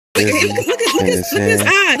look at his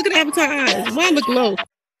eyes. Look at the avatar eyes. Why look low?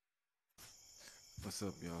 What's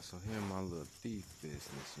up, y'all? So here in my little thief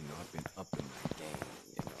business, you know, I've been upping my game,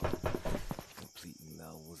 you know, completing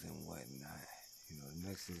levels and whatnot. You know,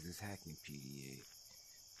 next is this hacking PDA,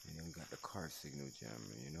 and then got the car signal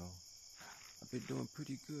jammer, you know. I've been doing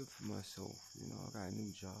pretty good for myself, you know. I got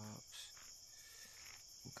new jobs.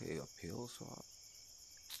 Okay, a pill swap.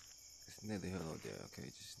 It's neither here nor there, okay?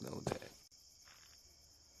 Just know that.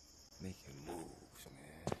 Making moves,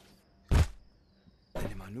 man.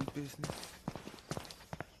 And in my new business,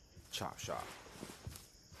 chop shop.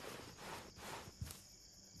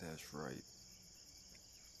 That's right.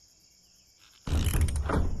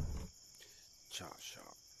 Chop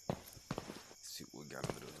shop. Let's see what we got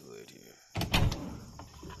under the hood here.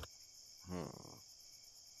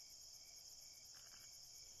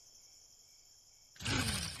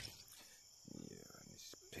 Yeah,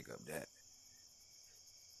 let's pick up that.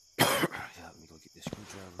 Yeah, let me go get this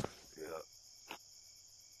screwdriver. Yeah.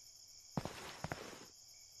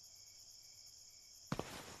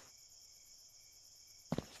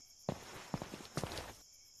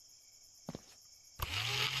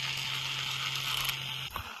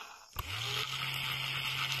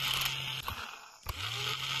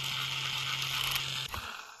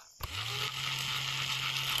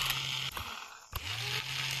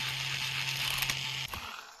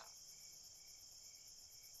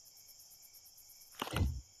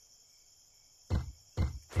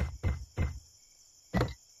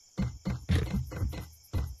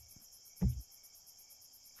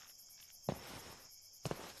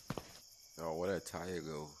 Oh, where'd that tire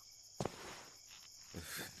go?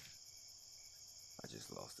 I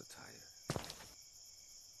just lost the tire.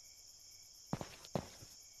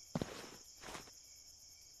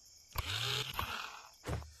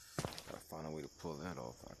 Gotta find a way to pull that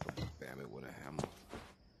off. I could bam it with a hammer.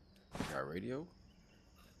 Got radio?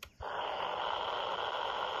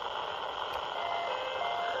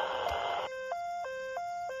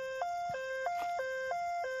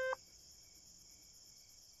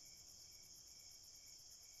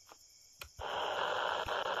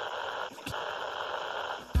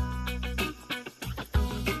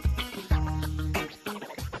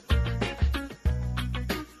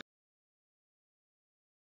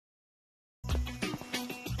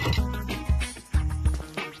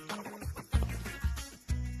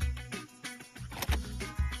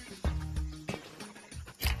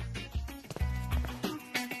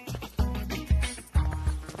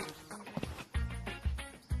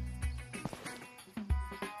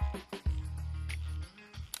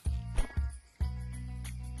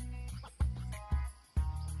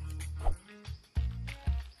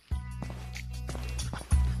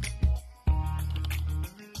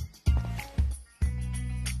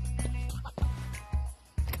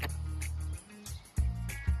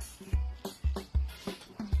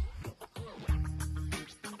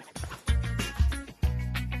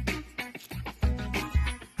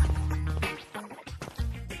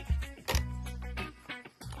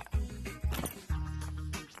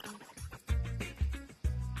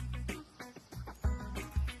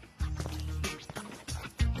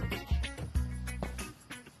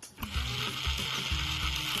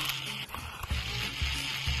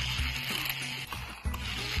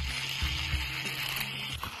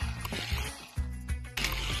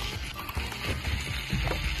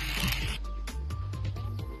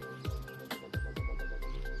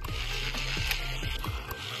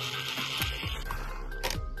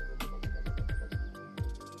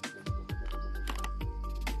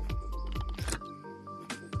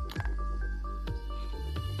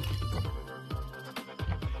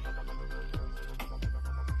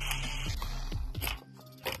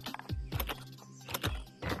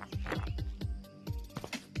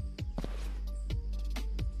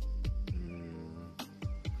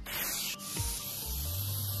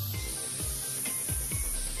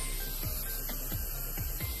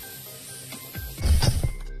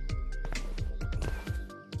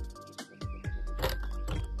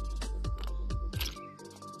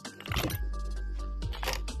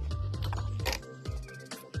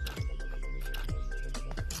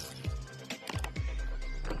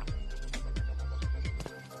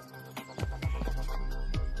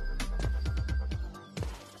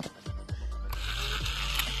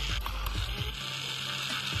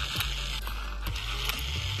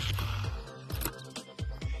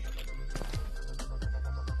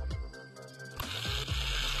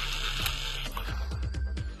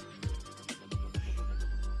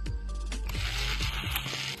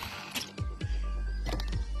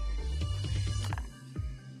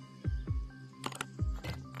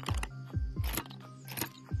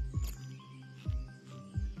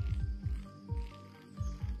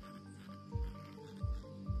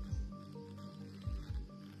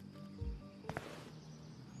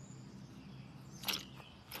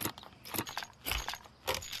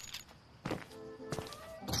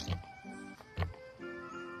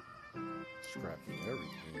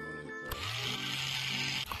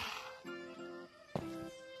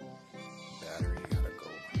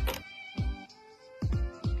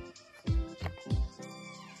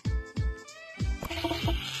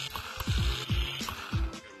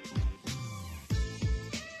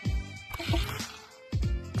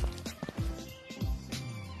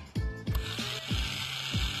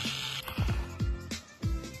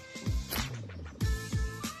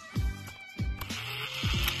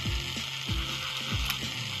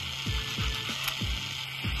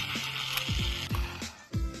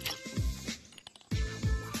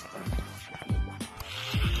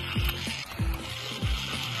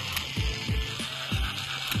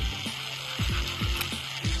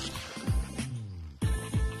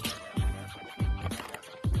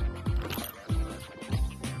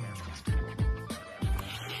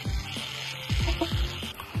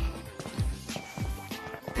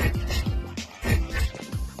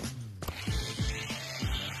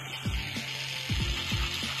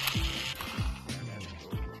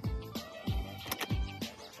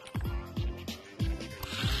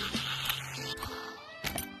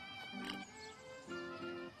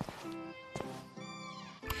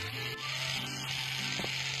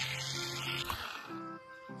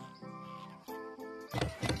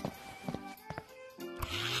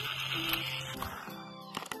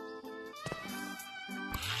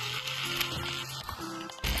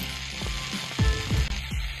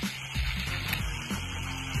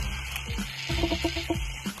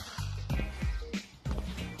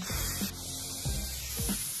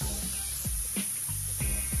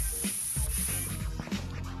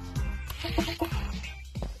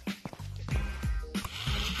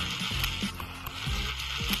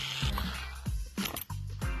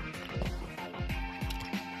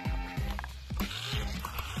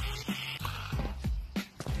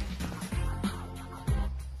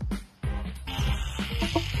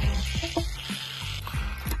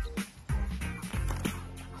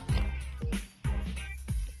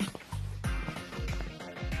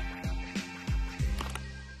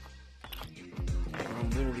 I'm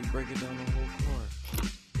literally breaking down the whole car.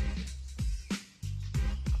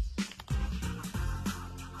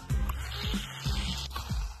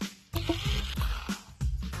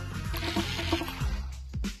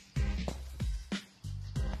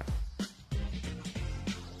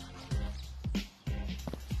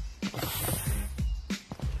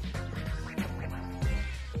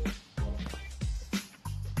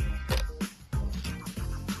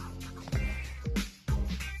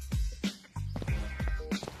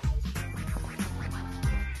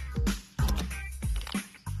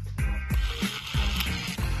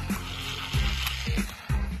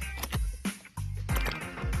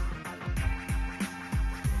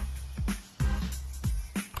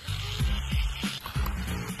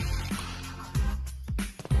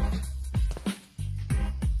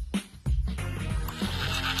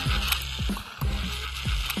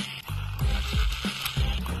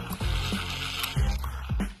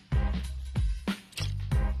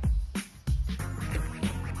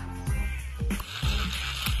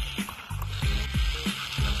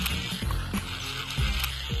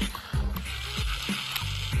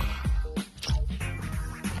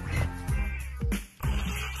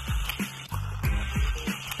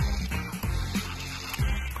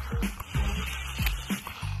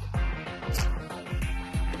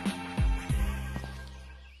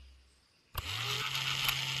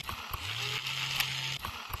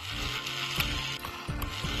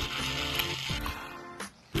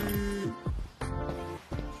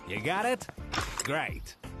 You got it?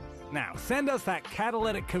 Great. Now, send us that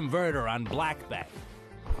catalytic converter on Black Bay.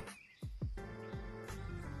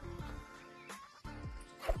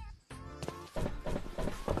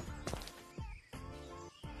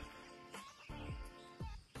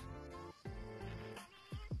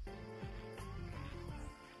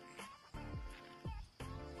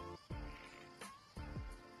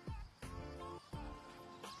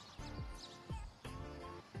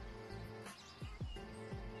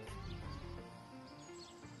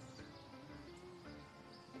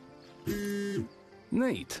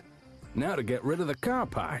 Neat. Now to get rid of the car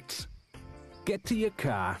parts. Get to your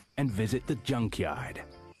car and visit the junkyard.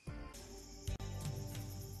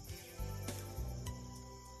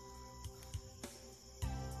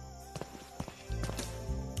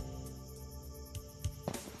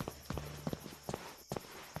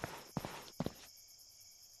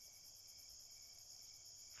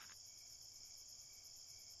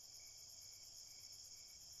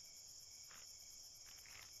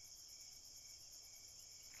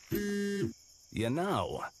 You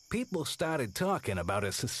know, people started talking about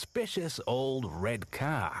a suspicious old red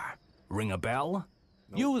car. Ring a bell?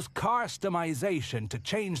 Nope. Use customization to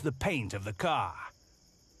change the paint of the car.